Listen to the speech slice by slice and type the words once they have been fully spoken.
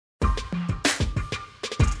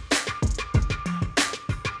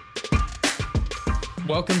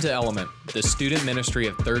Welcome to Element, the student ministry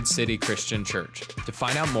of Third City Christian Church. To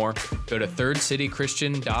find out more, go to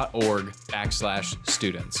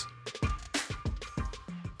thirdcitychristian.org/students.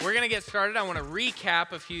 We're going to get started. I want to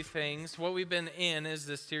recap a few things. What we've been in is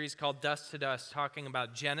this series called Dust to Dust, talking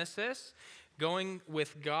about Genesis, going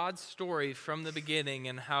with God's story from the beginning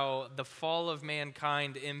and how the fall of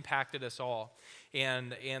mankind impacted us all.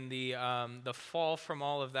 And the fall from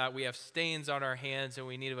all of that, we have stains on our hands and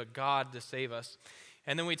we need a God to save us.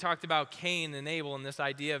 And then we talked about Cain and Abel and this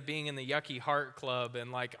idea of being in the yucky heart club,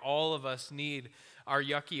 and like all of us need our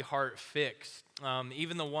yucky heart fixed.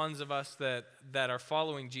 Even the ones of us that are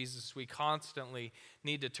following Jesus, we constantly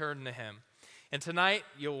need to turn to him. And tonight,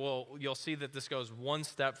 you'll see that this goes one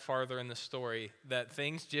step farther in the story, that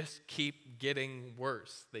things just keep getting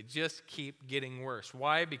worse. They just keep getting worse.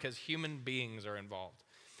 Why? Because human beings are involved.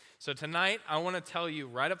 So tonight, I want to tell you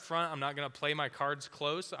right up front, I'm not going to play my cards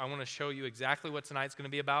close. I want to show you exactly what tonight's going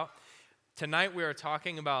to be about. Tonight, we are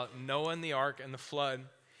talking about Noah and the ark and the flood,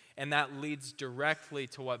 and that leads directly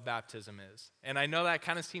to what baptism is. And I know that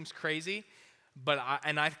kind of seems crazy, but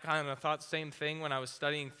I kind of thought the same thing when I was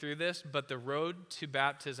studying through this, but the road to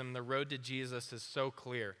baptism, the road to Jesus is so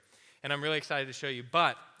clear. And I'm really excited to show you,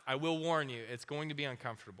 but I will warn you, it's going to be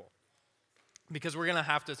uncomfortable, because we're going to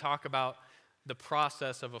have to talk about the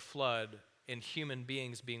process of a flood and human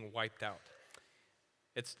beings being wiped out.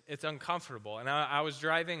 It's uncomfortable. And I was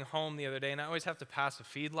driving home the other day, and I always have to pass a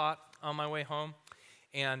feedlot on my way home,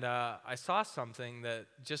 and I saw something that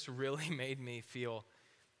just really made me feel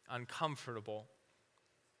uncomfortable.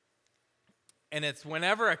 And it's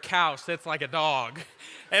whenever a cow sits like a dog.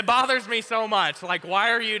 It bothers me so much. Like,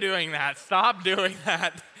 why are you doing that? Stop doing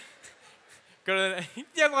that.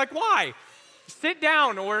 Like, why? Sit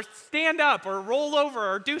down or stand up or roll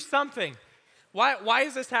over or do something. Why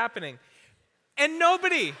is this happening? And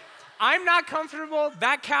nobody. I'm not comfortable.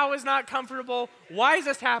 That cow is not comfortable. Why is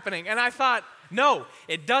this happening? And I thought, no,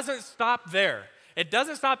 it doesn't stop there. It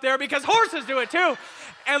doesn't stop there because horses do it too.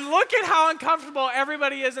 And look at how uncomfortable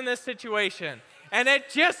everybody is in this situation. And it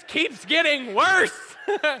just keeps getting worse.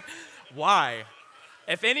 Why?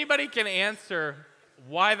 If anybody can answer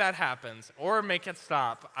why that happens or make it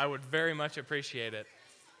stop, I would very much appreciate it.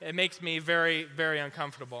 It makes me very, very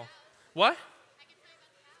uncomfortable. What?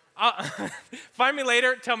 Find me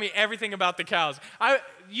later, tell me everything about the cows.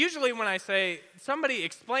 Usually when I say, somebody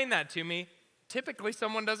explain that to me, typically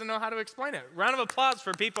someone doesn't know how to explain it. Round of applause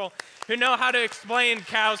for people who know how to explain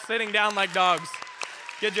cows sitting down like dogs.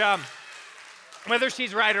 Good job. Whether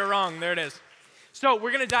she's right or wrong, there it is. So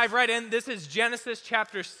we're going to dive right in. This is Genesis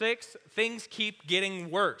chapter 6. Things keep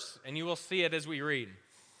getting worse, and you will see it as we read.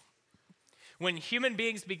 When human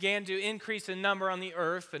beings began to increase in number on the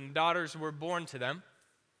earth and daughters were born to them,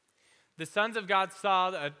 the sons of God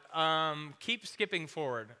saw that, keep skipping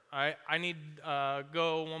forward. I need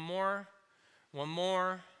go one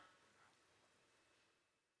more.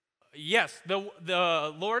 Yes,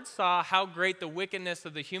 the Lord saw how great the wickedness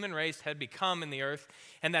of the human race had become in the earth,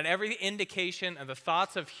 and that every indication of the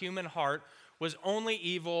thoughts of human heart was only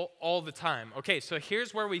evil all the time. Okay, so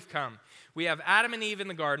here's where we've come. We have Adam and Eve in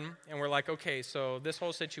the garden, and we're like, okay, so this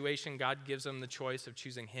whole situation, God gives them the choice of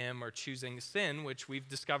choosing him or choosing sin, which we've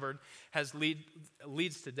discovered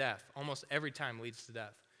leads to death. Almost every time leads to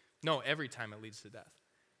death. No, every time it leads to death.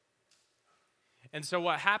 And so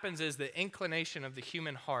what happens is the inclination of the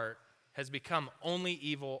human heart has become only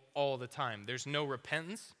evil all the time. There's no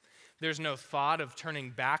repentance. There's no thought of turning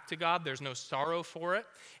back to God. There's no sorrow for it.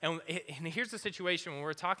 And here's the situation. When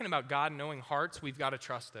we're talking about God knowing hearts, we've got to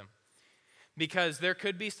trust him. Because there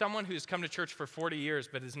could be someone who's come to church for 40 years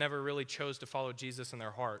but has never really chose to follow Jesus in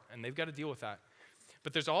their heart, and they've got to deal with that.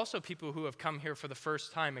 But there's also people who have come here for the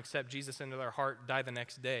first time, accept Jesus into their heart, die the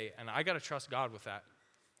next day, and I got to trust God with that.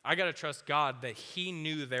 I got to trust God that he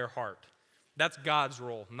knew their heart. That's God's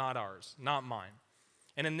role, not ours, not mine.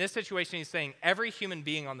 And in this situation, he's saying every human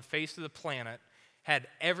being on the face of the planet had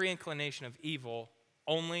every inclination of evil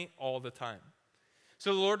only all the time.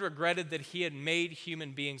 So the Lord regretted that he had made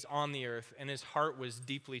human beings on the earth, and his heart was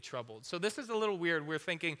deeply troubled. So this is a little weird. We're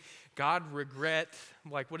thinking, God regret,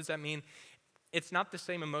 like what does that mean? It's not the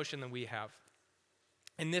same emotion that we have.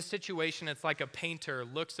 In this situation, it's like a painter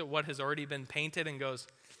looks at what has already been painted and goes,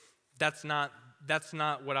 that's not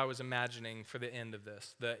what I was imagining for the end of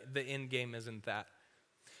this. The end game isn't that.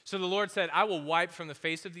 So the Lord said, I will wipe from the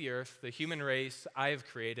face of the earth the human race I have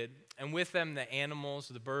created, and with them the animals,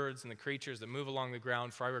 the birds, and the creatures that move along the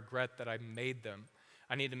ground, for I regret that I made them.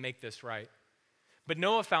 I need to make this right. But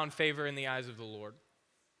Noah found favor in the eyes of the Lord.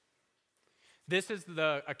 This is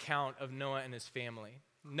the account of Noah and his family.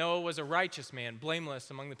 Noah was a righteous man,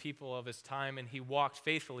 blameless among the people of his time, and he walked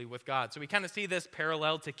faithfully with God. So we kind of see this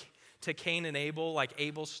parallel to Cain and Abel, like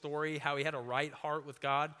Abel's story, how he had a right heart with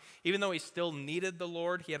God. Even though he still needed the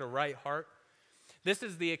Lord, he had a right heart. This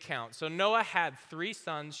is the account. So Noah had 3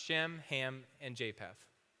 sons, Shem, Ham, and Japheth.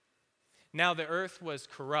 Now the earth was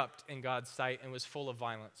corrupt in God's sight and was full of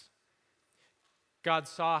violence. God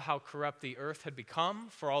saw how corrupt the earth had become,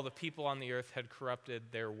 for all the people on the earth had corrupted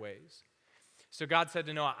their ways. So God said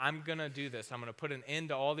to Noah, I'm going to do this. I'm going to put an end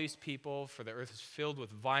to all these people, for the earth is filled with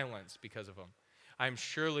violence because of them. I'm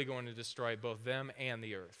surely going to destroy both them and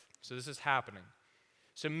the earth. So this is happening.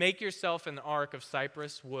 So make yourself an ark of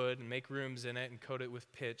cypress wood and make rooms in it and coat it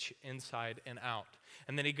with pitch inside and out.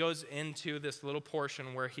 And then he goes into this little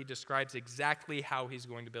portion where he describes exactly how he's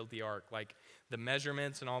going to build the ark, like the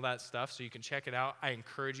measurements and all that stuff. So you can check it out. I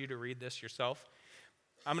encourage you to read this yourself.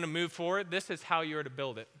 I'm going to move forward. This is how you're to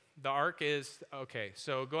build it. The ark is, okay,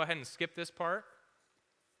 so go ahead and skip this part.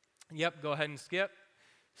 Yep, go ahead and skip.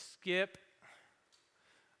 Skip.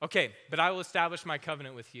 Okay, but I will establish my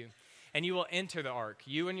covenant with you, and you will enter the ark,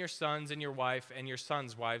 you and your sons and your wife and your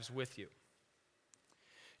sons' wives with you.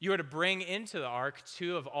 You are to bring into the ark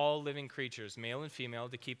 2 of all living creatures, male and female,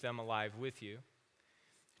 to keep them alive with you.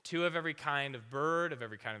 2 of every kind of bird, of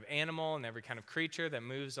every kind of animal, and every kind of creature that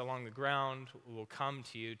moves along the ground will come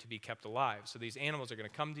to you to be kept alive. So these animals are going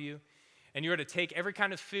to come to you, and you are to take every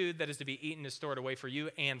kind of food that is to be eaten is stored away for you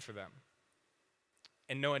and for them.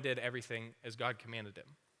 And Noah did everything as God commanded him.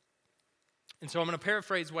 And so I'm going to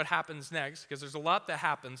paraphrase what happens next, because there's a lot that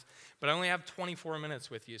happens, but I only have 24 minutes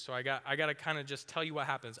with you, so I got to kind of just tell you what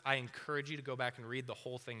happens. I encourage you to go back and read the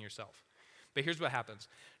whole thing yourself. But here's what happens.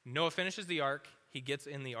 Noah finishes the ark. He gets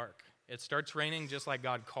in the ark. It starts raining just like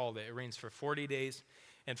God called it. It rains for 40 days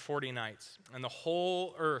and 40 nights. And the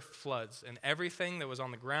whole earth floods. And everything that was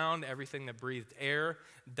on the ground, everything that breathed air,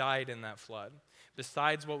 died in that flood.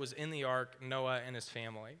 Besides what was in the ark, Noah and his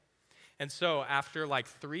family. And so after like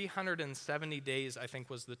 370 days, I think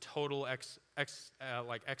was the total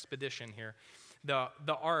expedition here, the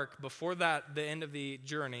ark, before that, the end of the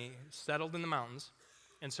journey, settled in the mountains.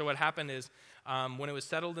 And so what happened is, when it was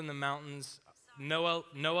settled in the mountains, Noah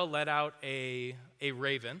let out a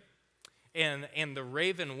raven, and the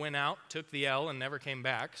raven went out, took the L, and never came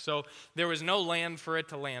back. So there was no land for it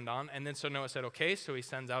to land on. And then so Noah said, okay, so he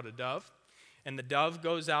sends out a dove. And the dove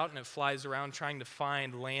goes out and it flies around trying to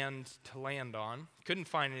find land to land on. Couldn't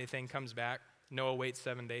find anything, comes back. Noah waits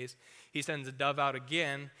 7 days. He sends a dove out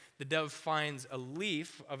again. The dove finds a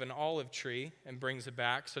leaf of an olive tree and brings it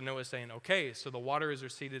back. So Noah's saying, okay, so the water is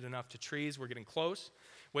receded enough to trees. We're getting close.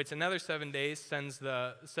 Waits another 7 days, sends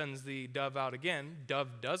the dove out again. Dove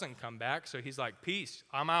doesn't come back, so he's like, peace,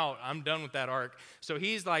 I'm out. I'm done with that ark. So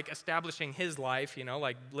he's like establishing his life,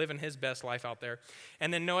 like living his best life out there.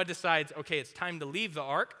 And then Noah decides, okay, it's time to leave the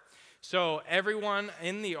ark. So everyone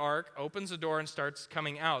in the ark opens the door and starts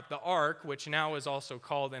coming out. The ark, which now is also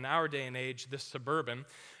called in our day and age the Suburban,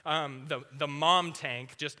 the mom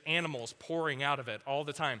tank, just animals pouring out of it all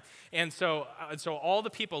the time. And so all the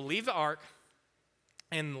people leave the ark,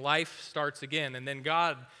 and life starts again. And then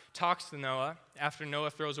God talks to Noah after Noah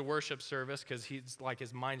throws a worship service, because he's like,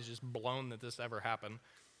 his mind is just blown that this ever happened.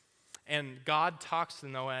 And God talks to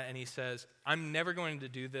Noah and he says, I'm never going to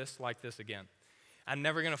do this like this again. I'm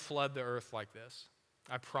never going to flood the earth like this.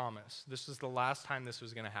 I promise. This is the last time this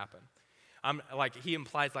was going to happen. He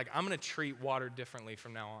implies, I'm going to treat water differently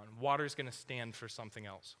from now on. Water's going to stand for something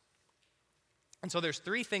else. And so there's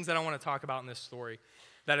 3 things that I want to talk about in this story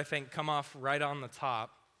that I think come off right on the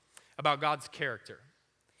top about God's character.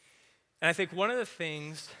 And I think one of the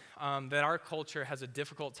things that our culture has a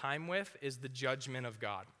difficult time with is the judgment of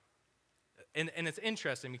God. And it's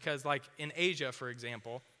interesting because in Asia, for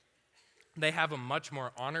example, they have a much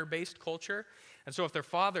more honor-based culture. And so if their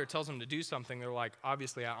father tells them to do something, they're like,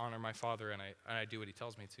 obviously I honor my father and I do what he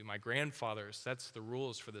tells me to. My grandfather sets the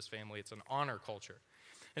rules for this family. It's an honor culture.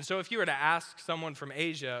 And so if you were to ask someone from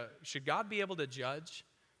Asia, should God be able to judge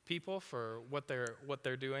people for what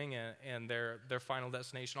they're doing and their final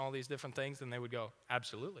destination, all these different things, then they would go,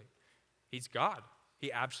 absolutely. He's God.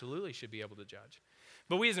 He absolutely should be able to judge.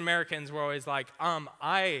 But we as Americans, we're always like,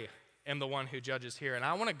 I am the one who judges here, and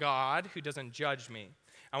I want a God who doesn't judge me.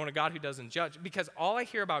 I want a God who doesn't judge, because all I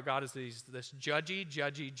hear about God is this judgy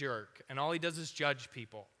jerk, and all he does is judge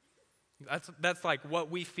people. That's like what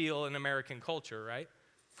we feel in American culture, right?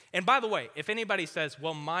 And by the way, if anybody says,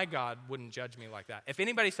 well, my God wouldn't judge me like that. If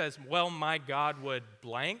anybody says, well, my God would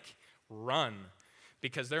blank, run.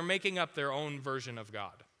 Because they're making up their own version of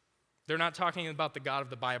God. They're not talking about the God of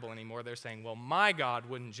the Bible anymore. They're saying, well, my God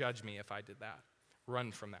wouldn't judge me if I did that.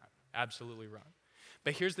 Run from that. Absolutely run.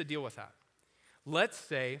 But here's the deal with that. Let's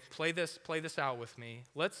say, play this out with me.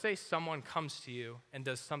 Let's say someone comes to you and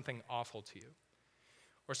does something awful to you.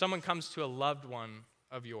 Or someone comes to a loved one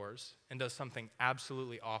of yours and does something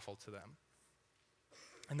absolutely awful to them.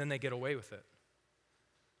 And then they get away with it.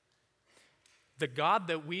 The God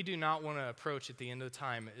that we do not want to approach at the end of the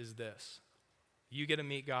time is this. You get to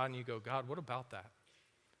meet God and you go, God, what about that?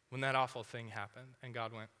 When that awful thing happened. And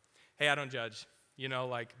God went, hey, I don't judge.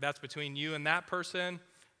 That's between you and that person.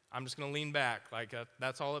 I'm just going to lean back.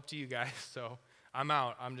 That's all up to you guys. So I'm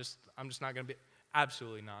out. I'm just not going to be.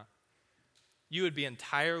 Absolutely not. You would be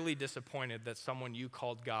entirely disappointed that someone you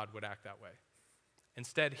called God would act that way.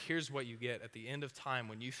 Instead, here's what you get at the end of time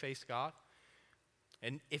when you face God.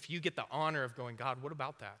 And if you get the honor of going, God, what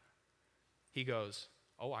about that? He goes,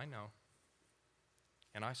 oh, I know.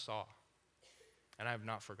 And I saw. And I have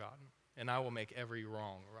not forgotten. And I will make every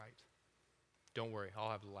wrong right. Don't worry, I'll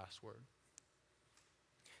have the last word.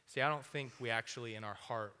 See, I don't think we actually in our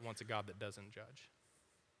heart want a God that doesn't judge.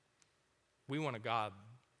 We want a God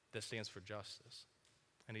that stands for justice.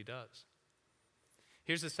 And he does.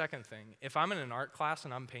 Here's the second thing. If I'm in an art class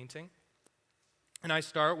and I'm painting, and I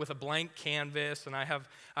start with a blank canvas, and I have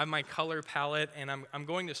my color palette, and I'm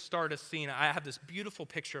going to start a scene. I have this beautiful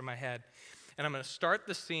picture in my head, and I'm going to start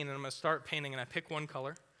the scene, and I'm going to start painting, and I pick one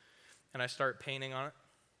color, and I start painting on it,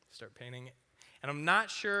 and I'm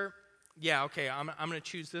not sure, I'm going to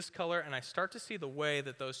choose this color, and I start to see the way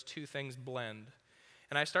that those two things blend,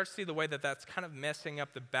 and I start to see the way that that's kind of messing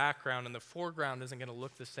up the background, and the foreground isn't going to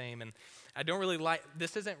look the same, and I don't really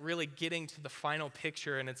this isn't really getting to the final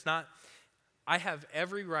picture, and it's not. I have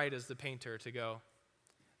every right as the painter to go,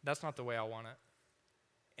 that's not the way I want it.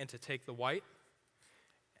 And to take the white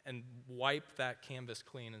and wipe that canvas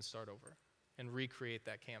clean and start over and recreate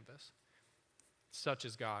that canvas. Such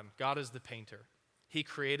is God. God is the painter. He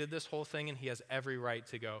created this whole thing and he has every right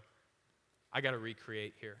to go, I got to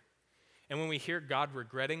recreate here. And when we hear God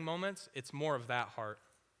regretting moments, it's more of that heart.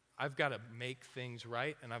 I've got to make things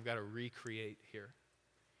right and I've got to recreate here.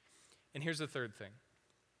 And here's the third thing.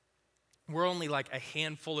 We're only like a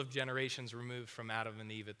handful of generations removed from Adam and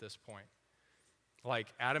Eve at this point. Like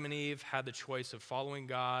Adam and Eve had the choice of following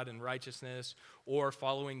God and righteousness or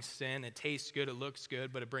following sin. It tastes good, it looks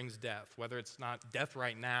good, but it brings death. Whether it's not death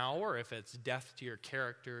right now or if it's death to your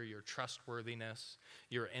character, your trustworthiness,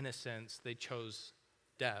 your innocence, they chose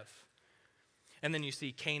death. And then you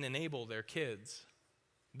see Cain and Abel, their kids.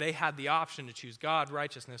 They had the option to choose God,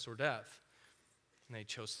 righteousness, or death. And they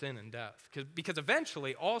chose sin and death. Because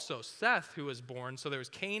eventually also Seth, who was born, so there was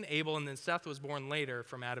Cain, Abel, and then Seth was born later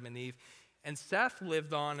from Adam and Eve. And Seth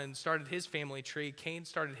lived on and started his family tree. Cain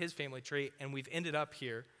started his family tree. And we've ended up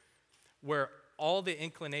here where all the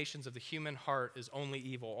inclinations of the human heart is only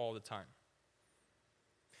evil all the time.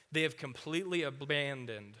 They have completely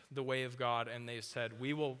abandoned the way of God, and they said,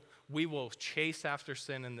 we will chase after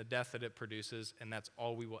sin and the death that it produces, and that's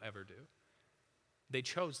all we will ever do. They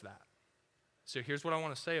chose that. So here's what I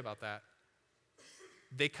want to say about that.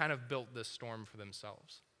 They kind of built this storm for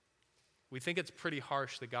themselves. We think it's pretty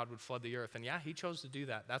harsh that God would flood the earth. And yeah, he chose to do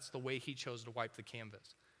that. That's the way he chose to wipe the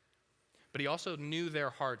canvas. But he also knew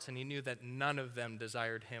their hearts, and he knew that none of them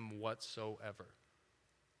desired him whatsoever.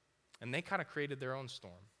 And they kind of created their own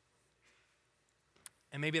storm.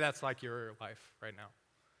 And maybe that's like your life right now.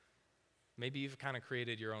 Maybe you've kind of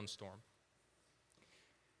created your own storm.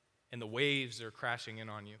 And the waves are crashing in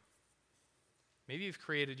on you. Maybe you've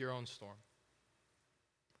created your own storm.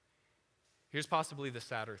 Here's possibly the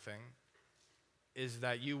sadder thing, is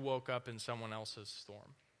that you woke up in someone else's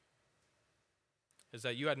storm. Is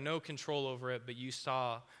that you had no control over it, but you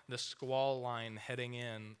saw the squall line heading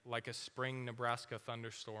in like a spring Nebraska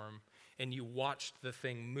thunderstorm, and you watched the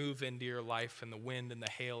thing move into your life, and the wind and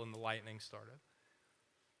the hail and the lightning started.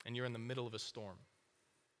 And you're in the middle of a storm.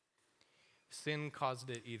 Sin caused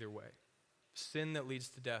it either way. Sin that leads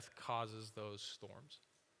to death causes those storms.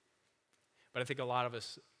 But I think a lot of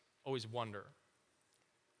us always wonder,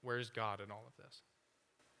 where's God in all of this?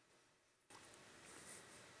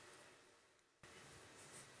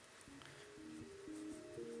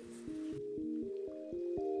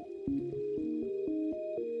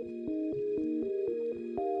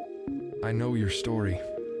 I know your story.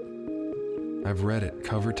 I've read it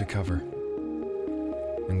cover to cover.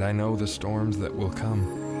 And I know the storms that will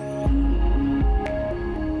come.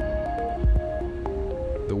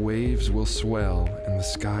 The waves will swell and the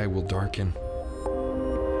sky will darken.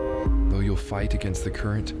 Though you'll fight against the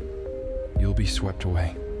current, you'll be swept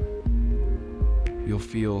away. You'll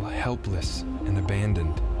feel helpless and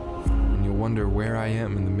abandoned, and you'll wonder where I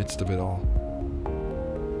am in the midst of it all.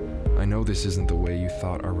 I know this isn't the way you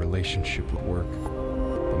thought our relationship would work.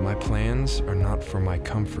 my plans are not for my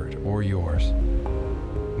comfort or yours.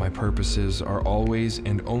 My purposes are always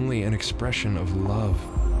and only an expression of love.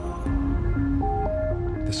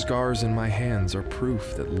 The scars in my hands are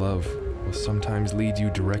proof that love will sometimes lead you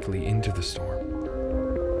directly into the storm.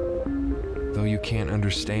 Though you can't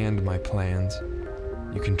understand my plans,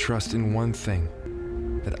 you can trust in one thing,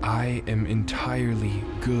 that I am entirely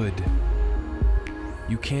good.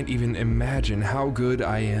 You can't even imagine how good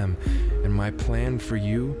I am, and my plan for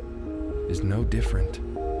you is no different.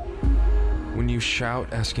 When you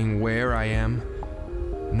shout asking where I am,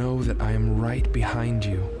 know that I am right behind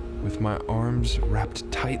you, with my arms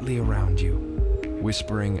wrapped tightly around you,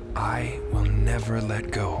 whispering, I will never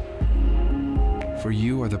let go. For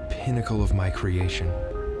you are the pinnacle of my creation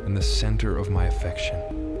and the center of my affection.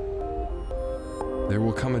 There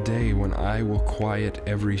will come a day when I will quiet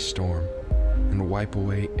every storm and wipe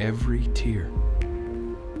away every tear.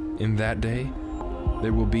 In that day,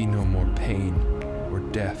 there will be no more pain or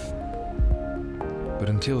death. But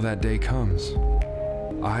until that day comes,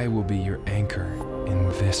 I will be your anchor in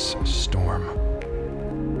this storm.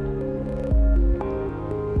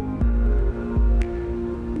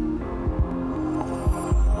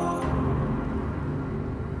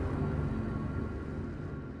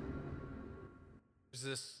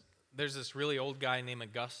 There's this really old guy named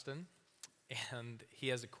Augustine, and he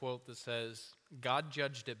has a quote that says, God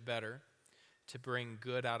judged it better to bring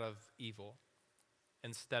good out of evil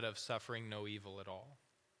instead of suffering no evil at all.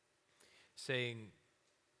 Saying,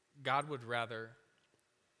 God would rather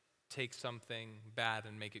take something bad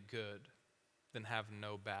and make it good than have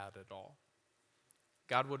no bad at all.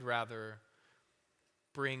 God would rather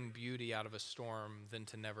bring beauty out of a storm than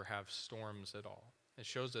to never have storms at all. It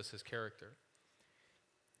shows us his character.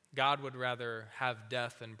 God would rather have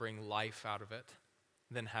death and bring life out of it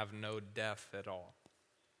than have no death at all.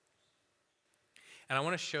 And I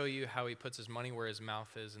want to show you how he puts his money where his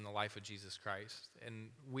mouth is in the life of Jesus Christ. And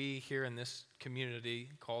we here in this community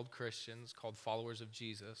called Christians, called followers of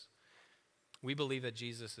Jesus, we believe that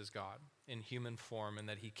Jesus is God in human form and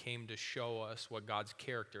that he came to show us what God's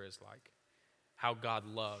character is like, how God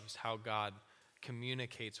loves, how God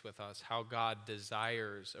communicates with us, how God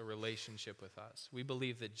desires a relationship with us. We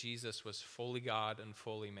believe that Jesus was fully God and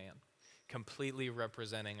fully man, completely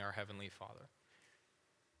representing our Heavenly Father.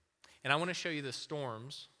 And I want to show you the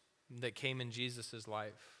storms that came in Jesus'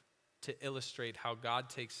 life to illustrate how God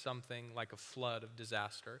takes something like a flood of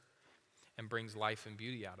disaster and brings life and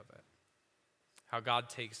beauty out of it. How God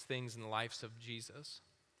takes things in the lives of Jesus,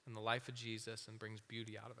 in the life of Jesus, and brings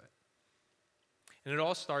beauty out of it. And it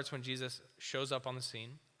all starts when Jesus shows up on the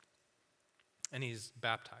scene and he's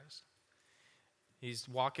baptized. He's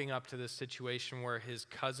walking up to this situation where his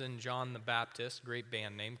cousin John the Baptist, great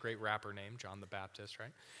band name, great rapper name, John the Baptist,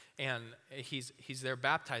 right? And he's there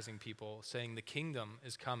baptizing people, saying the kingdom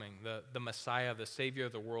is coming, the Messiah, the Savior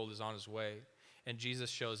of the world is on his way. And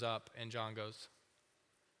Jesus shows up and John goes,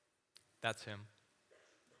 that's him.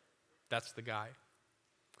 That's the guy.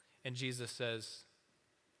 And Jesus says,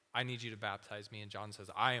 I need you to baptize me. And John says,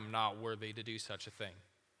 I am not worthy to do such a thing.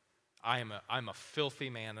 I'm a filthy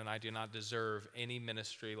man and I do not deserve any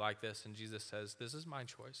ministry like this. And Jesus says, this is my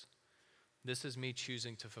choice. This is me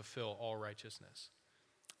choosing to fulfill all righteousness.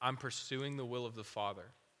 I'm pursuing the will of the Father.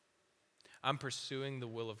 I'm pursuing the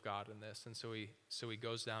will of God in this. And so he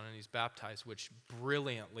goes down and he's baptized, which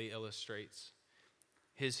brilliantly illustrates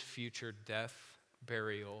his future death,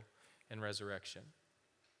 burial, and resurrection.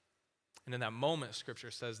 And in that moment,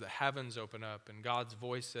 Scripture says the heavens open up and God's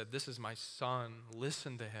voice said, this is my son,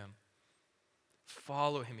 listen to him.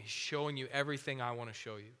 Follow him. He's showing you everything I want to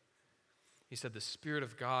show you. He said the Spirit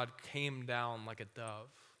of God came down like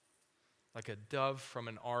a dove from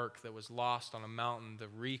an ark that was lost on a mountain. The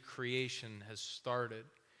recreation has started.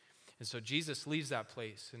 And so Jesus leaves that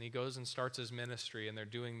place and he goes and starts his ministry and they're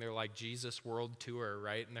doing their like Jesus world tour,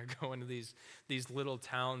 right? And they're going to these little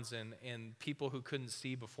towns and people who couldn't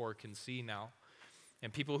see before can see now.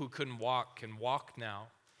 And people who couldn't walk can walk now.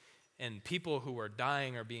 And people who are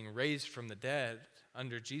dying are being raised from the dead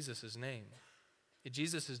under Jesus' name.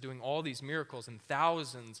 Jesus is doing all these miracles and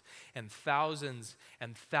thousands and thousands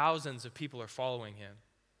and thousands of people are following him,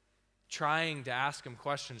 trying to ask him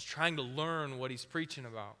questions, trying to learn what he's preaching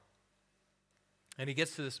about. And he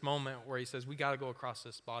gets to this moment where he says, we got to go across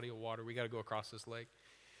this body of water. We got to go across this lake.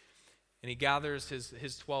 And he gathers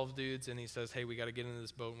his 12 dudes and he says, hey, we got to get into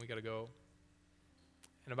this boat and we got to go.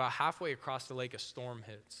 And about halfway across the lake, a storm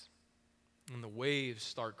hits. And the waves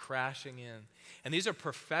start crashing in. And these are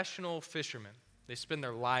professional fishermen. They spend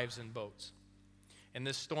their lives in boats. And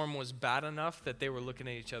this storm was bad enough that they were looking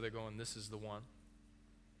at each other going, this is the one.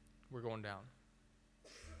 We're going down.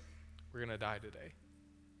 we're going to die today.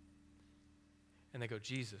 And they go,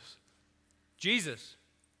 Jesus, Jesus,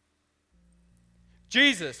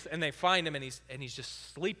 Jesus. And they find him, and he's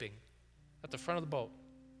just sleeping at the front of the boat,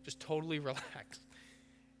 just totally relaxed.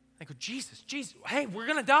 They go, Jesus, Jesus, hey, we're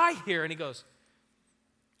going to die here. And he goes,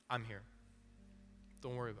 I'm here.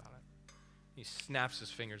 Don't worry about it. He snaps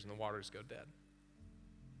his fingers, and the waters go dead.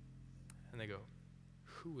 And they go,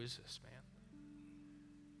 who is this man?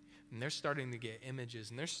 And they're starting to get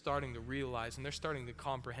images, and they're starting to realize, and they're starting to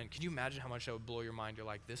comprehend. Can you imagine how much that would blow your mind? You're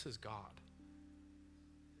like, this is God.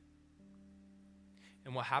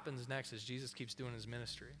 And what happens next is Jesus keeps doing his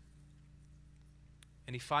ministry.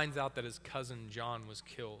 And he finds out that his cousin John was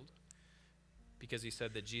killed because he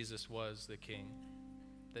said that Jesus was the king,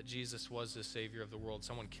 that Jesus was the savior of the world.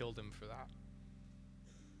 Someone killed him for that.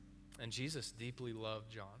 And Jesus deeply loved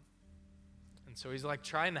John. And so he's like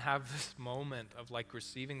trying to have this moment of like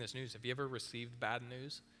receiving this news. Have you ever received bad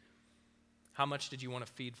news? How much did you want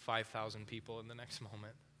to feed 5,000 people in the next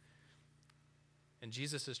moment? And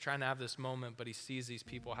Jesus is trying to have this moment, but he sees these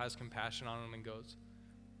people, has compassion on them, and goes,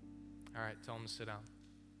 all right, tell them to sit down.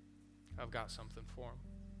 I've got something for them.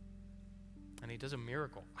 And he does a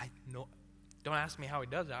miracle. Don't ask me how he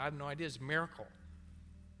does it. I have no idea. It's a miracle.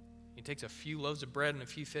 He takes a few loaves of bread and a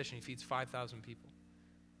few fish, and he feeds 5,000 people.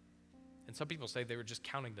 And some people say they were just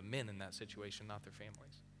counting the men in that situation, not their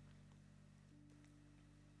families.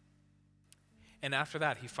 And after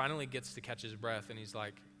that, he finally gets to catch his breath, and he's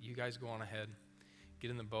like, you guys go on ahead. Get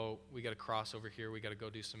in the boat. We got to cross over here. We got to go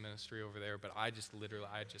do some ministry over there. But I just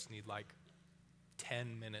need like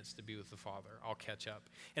 10 minutes to be with the Father. I'll catch up.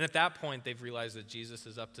 And at that point, they've realized that Jesus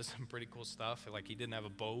is up to some pretty cool stuff. Like, he didn't have a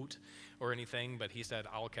boat or anything, but he said,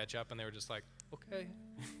 I'll catch up. And they were just like, okay,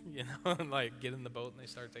 like get in the boat, and they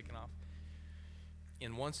start taking off.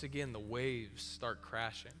 And once again, the waves start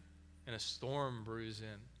crashing, and a storm brews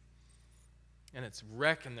in. And it's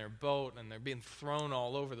wrecking their boat, and they're being thrown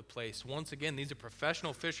all over the place. Once again, these are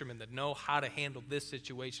professional fishermen that know how to handle this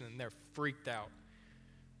situation, and they're freaked out.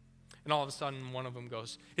 And all of a sudden, one of them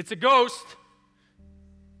goes, it's a ghost!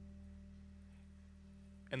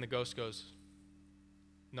 And the ghost goes,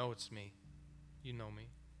 no, it's me. You know me.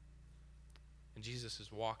 And Jesus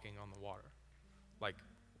is walking on the water, like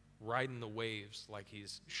riding the waves like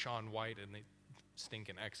he's Shaun White in the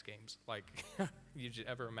stinking X Games. Like, you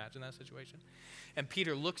ever imagine that situation? And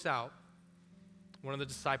Peter looks out, one of the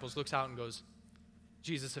disciples looks out and goes,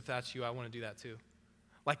 Jesus, if that's you, I want to do that too.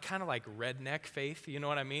 Like, kind of like redneck faith, you know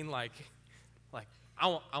what I mean? Like I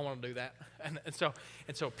want to do that.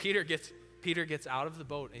 And so Peter gets out of the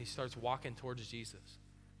boat, and he starts walking towards Jesus.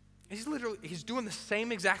 He's doing the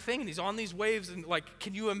same exact thing, and he's on these waves, and like,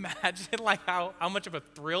 can you imagine like how much of a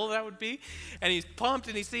thrill that would be? And he's pumped,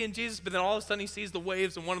 and he's seeing Jesus, but then all of a sudden he sees the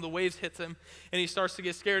waves, and one of the waves hits him, and he starts to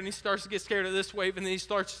get scared, and he starts to get scared of this wave, and then he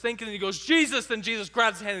starts thinking, and he goes, Jesus, and Jesus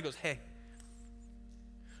grabs his hand and goes, hey,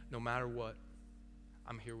 no matter what,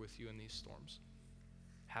 I'm here with you in these storms.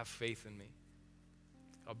 Have faith in me.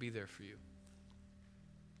 I'll be there for you.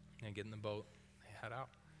 And they get in the boat, they head out.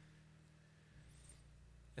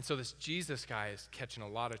 And so this Jesus guy is catching a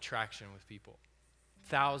lot of traction with people.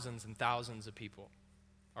 Thousands and thousands of people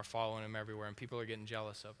are following him everywhere, and people are getting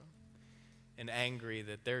jealous of him and angry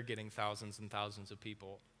that they're getting thousands and thousands of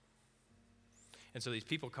people. And so these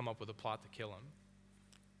people come up with a plot to kill him.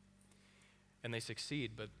 And they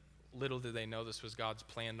succeed, but little do they know this was God's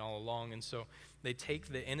plan all along. And so they take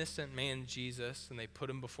the innocent man Jesus, and they put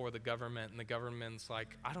him before the government, and the government's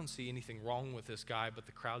like, I don't see anything wrong with this guy, but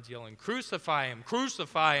the crowd's yelling, crucify him,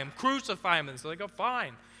 crucify him, crucify him. And so they go,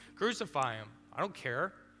 fine, crucify him. I don't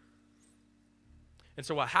care. And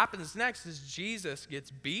so what happens next is Jesus gets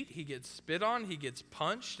beat, he gets spit on, he gets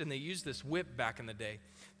punched, and they used this whip back in the day.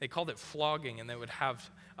 They called it flogging, and they would have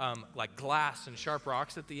like glass and sharp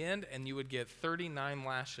rocks at the end, and you would get 39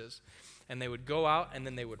 lashes. And they would go out, and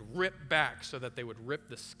then they would rip back so that they would rip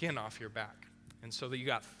the skin off your back. And so that you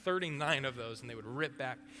got 39 of those, and they would rip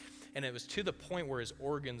back. And it was to the point where his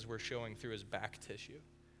organs were showing through his back tissue.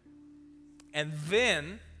 And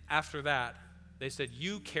then, after that, they said,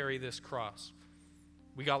 you carry this cross.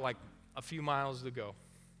 We got like a few miles to go.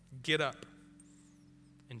 Get up.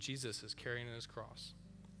 And Jesus is carrying his cross.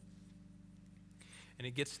 And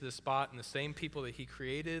he gets to the spot, and the same people that he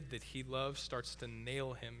created, that he loves, starts to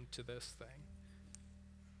nail him to this thing.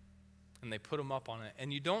 And they put him up on it.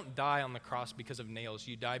 And you don't die on the cross because of nails.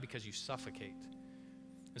 You die because you suffocate.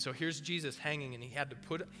 And so here's Jesus hanging, and he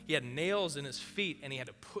had nails in his feet, and he had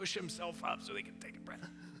to push himself up so he could take a breath.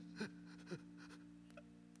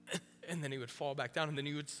 And then he would fall back down, and then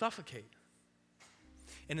he would suffocate.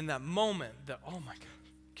 And in that moment, oh my God,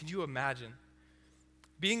 can you imagine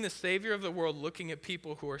Being the Savior of the world, looking at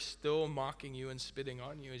people who are still mocking you and spitting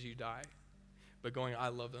on you as you die, but going, I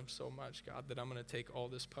love them so much, God, that I'm going to take all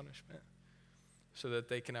this punishment so that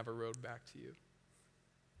they can have a road back to you.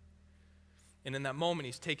 And in that moment,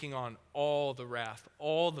 he's taking on all the wrath,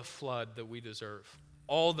 all the flood that we deserve,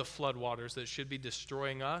 all the flood waters that should be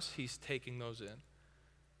destroying us, he's taking those in.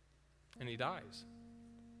 And he dies.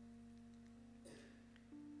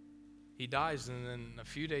 He dies, and then a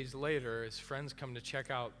few days later, his friends come to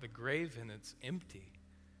check out the grave, and it's empty.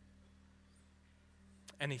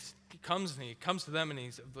 And he comes to them, and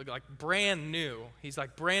he's like brand new. He's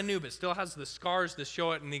like brand new, but still has the scars to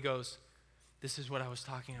show it, and he goes, this is what I was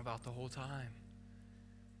talking about the whole time.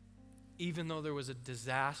 Even though there was a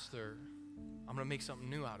disaster, I'm going to make something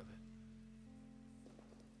new out of it.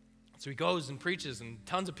 So he goes and preaches, and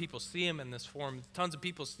tons of people see him in this form. Tons of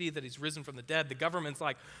people see that he's risen from the dead. The government's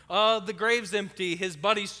like, oh, the grave's empty. His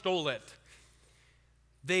buddies stole it.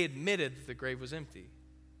 They admitted that the grave was empty.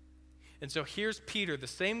 And so here's Peter, the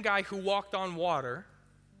same guy who walked on water,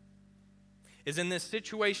 is in this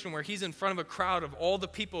situation where he's in front of a crowd of all the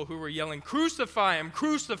people who were yelling, crucify him,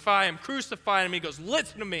 crucify him, crucify him. He goes,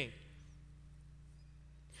 listen to me.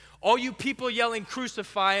 All you people yelling,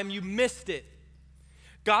 crucify him, you missed it.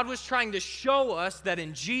 God was trying to show us that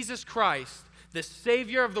in Jesus Christ, the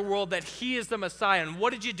Savior of the world, that he is the Messiah. And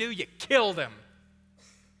what did you do? You killed him.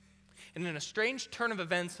 And in a strange turn of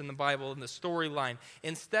events in the Bible, in the storyline,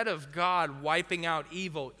 instead of God wiping out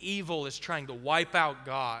evil, evil is trying to wipe out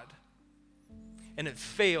God. And it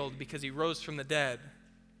failed because he rose from the dead.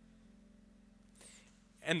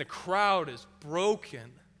 And the crowd is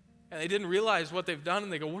broken. And they didn't realize what they've done.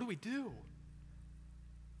 And they go, what do we do?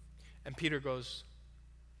 And Peter goes,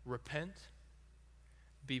 repent,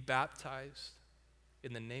 be baptized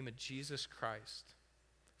in the name of Jesus Christ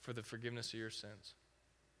for the forgiveness of your sins.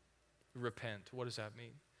 Repent. What does that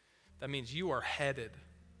mean? That means you are headed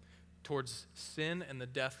towards sin and the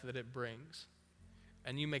death that it brings.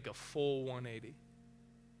 And you make a full 180.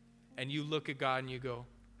 And you look at God and you go,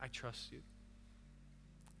 I trust you.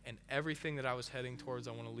 And everything that I was heading towards,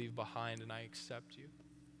 I want to leave behind, and I accept you.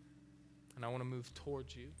 And I want to move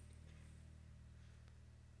towards you.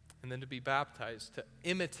 And then to be baptized, to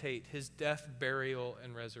imitate his death, burial,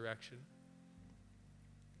 and resurrection.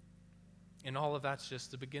 And all of that's just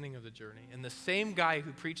the beginning of the journey. And the same guy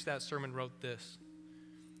who preached that sermon wrote this.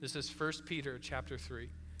 This is 1 Peter chapter 3.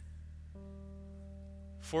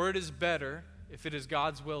 For it is better, if it is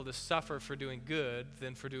God's will, to suffer for doing good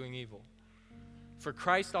than for doing evil. For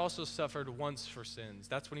Christ also suffered once for sins.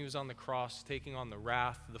 That's when he was on the cross, taking on the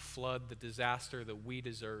wrath, the flood, the disaster that we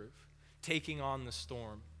deserve. Taking on the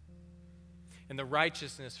storm. And the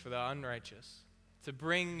righteousness for the unrighteous. To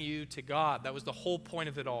bring you to God. That was the whole point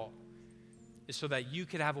of it all. Is so that you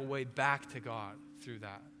could have a way back to God through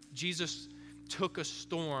that. Jesus took a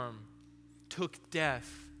storm, took death,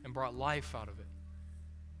 and brought life out of it.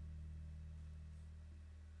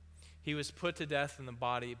 He was put to death in the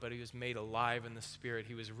body, but he was made alive in the spirit.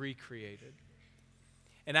 He was recreated.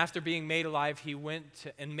 And after being made alive, he went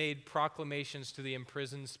and made proclamations to the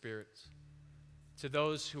imprisoned spirits, to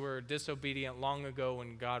those who were disobedient long ago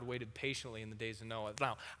when God waited patiently in the days of Noah.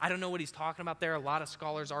 Now, I don't know what he's talking about there. A lot of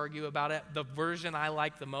scholars argue about it. The version I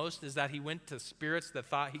like the most is that he went to spirits that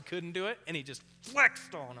thought he couldn't do it, and he just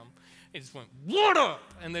flexed on them. He just went, what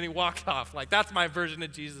up? And then he walked off. Like, that's my version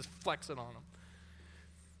of Jesus flexing on them.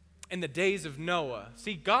 In the days of Noah.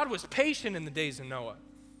 See, God was patient in the days of Noah.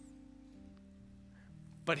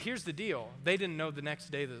 But here's the deal. They didn't know the next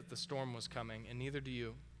day that the storm was coming, and neither do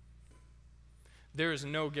you. There is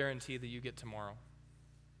no guarantee that you get tomorrow.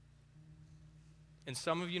 And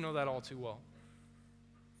some of you know that all too well.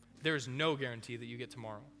 There is no guarantee that you get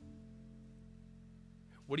tomorrow.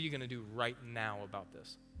 What are you going to do right now about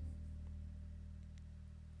this?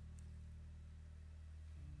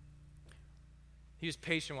 He was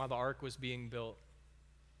patient while the ark was being built.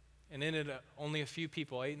 And in it, only a few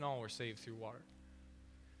people, 8 in all, were saved through water.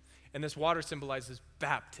 And this water symbolizes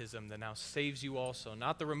baptism that now saves you also.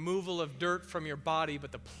 Not the removal of dirt from your body,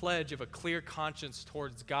 but the pledge of a clear conscience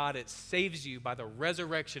towards God. It saves you by the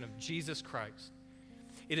resurrection of Jesus Christ.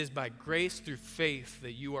 It is by grace through faith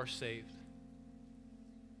that you are saved.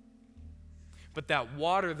 But that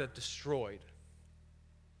water that destroyed,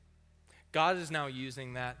 God is now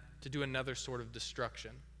using that to do another sort of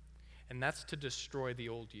destruction. And that's to destroy the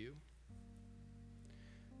old you.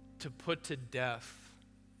 To put to death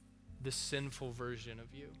the sinful version of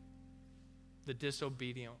you, the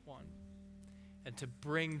disobedient one, and to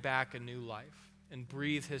bring back a new life and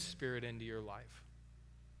breathe his spirit into your life.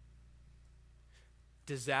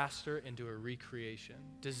 disaster into a recreation,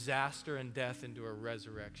 disaster and death into a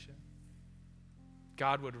resurrection.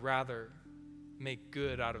 God would rather make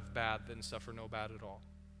good out of bad than suffer no bad at all.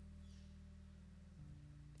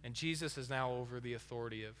 And Jesus is now over the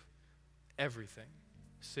authority of everything,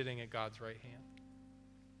 sitting at God's right hand.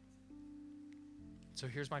 So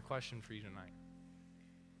here's my question for you tonight.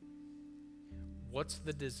 What's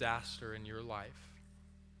the disaster in your life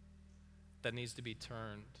that needs to be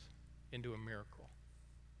turned into a miracle?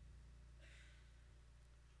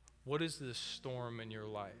 What is the storm in your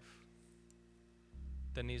life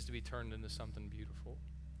that needs to be turned into something beautiful?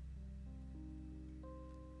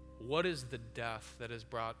 What is the death that has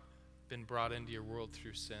been brought into your world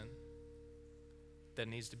through sin that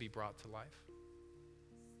needs to be brought to life?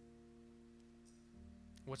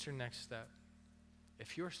 What's your next step?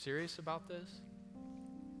 If you're serious about this,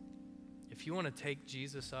 if you want to take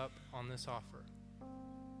Jesus up on this offer,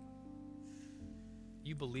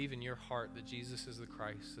 you believe in your heart that Jesus is the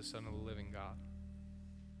Christ, the Son of the living God,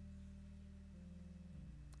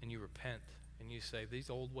 and you repent and you say, these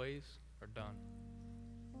old ways are done.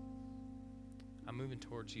 I'm moving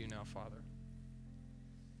towards you now, Father.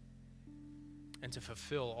 And to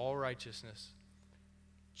fulfill all righteousness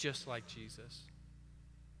just like Jesus.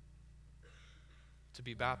 To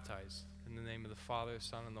be baptized in the name of the Father,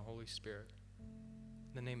 Son, and the Holy Spirit.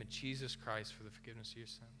 In the name of Jesus Christ for the forgiveness of your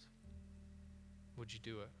sins. Would you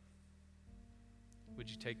do it? Would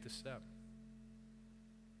you take the step?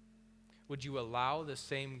 Would you allow the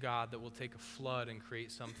same God that will take a flood and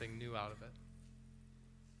create something new out of it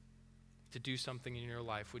to do something in your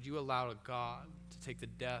life? Would you allow a God to take the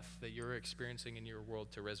death that you're experiencing in your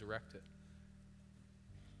world to resurrect it?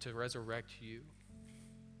 To resurrect you?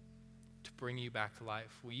 To bring you back to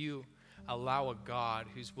life? Will you allow a God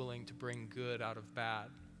who's willing to bring good out of bad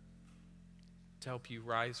to help you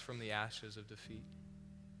rise from the ashes of defeat?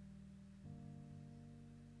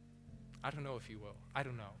 I don't know if you will. I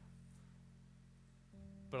don't know.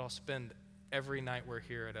 But I'll spend every night we're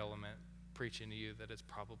here at Element preaching to you that it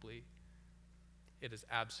is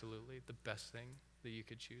absolutely the best thing that you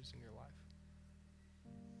could choose in your life.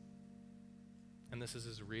 And this is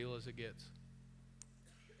as real as it gets.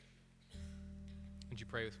 Would you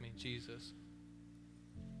pray with me? Jesus,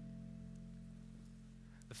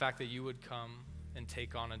 the fact that you would come and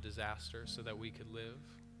take on a disaster so that we could live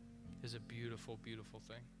is a beautiful, beautiful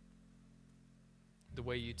thing. The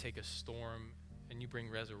way you take a storm and you bring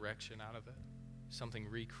resurrection out of it, something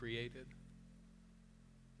recreated.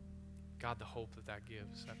 God, the hope that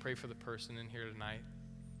gives. I pray for the person in here tonight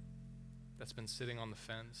that's been sitting on the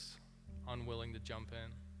fence, unwilling to jump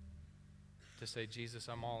in, to say, Jesus,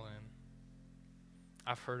 I'm all in.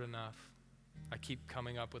 I've heard enough. I keep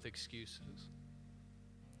coming up with excuses.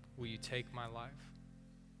 Will you take my life?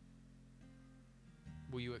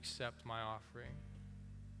 Will you accept my offering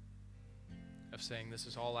of saying, this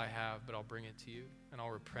is all I have, but I'll bring it to you, and I'll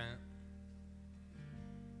repent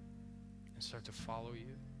and start to follow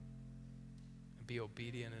you and be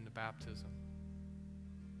obedient into baptism.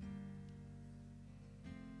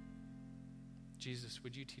 Jesus,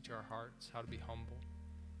 would you teach our hearts how to be humble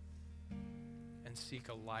and seek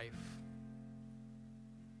a life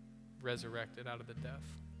resurrected out of the death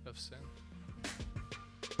of sin?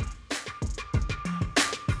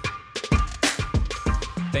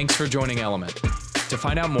 Thanks for joining Element. To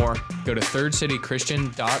find out more, go to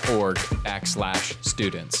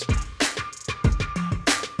thirdcitychristian.org/students.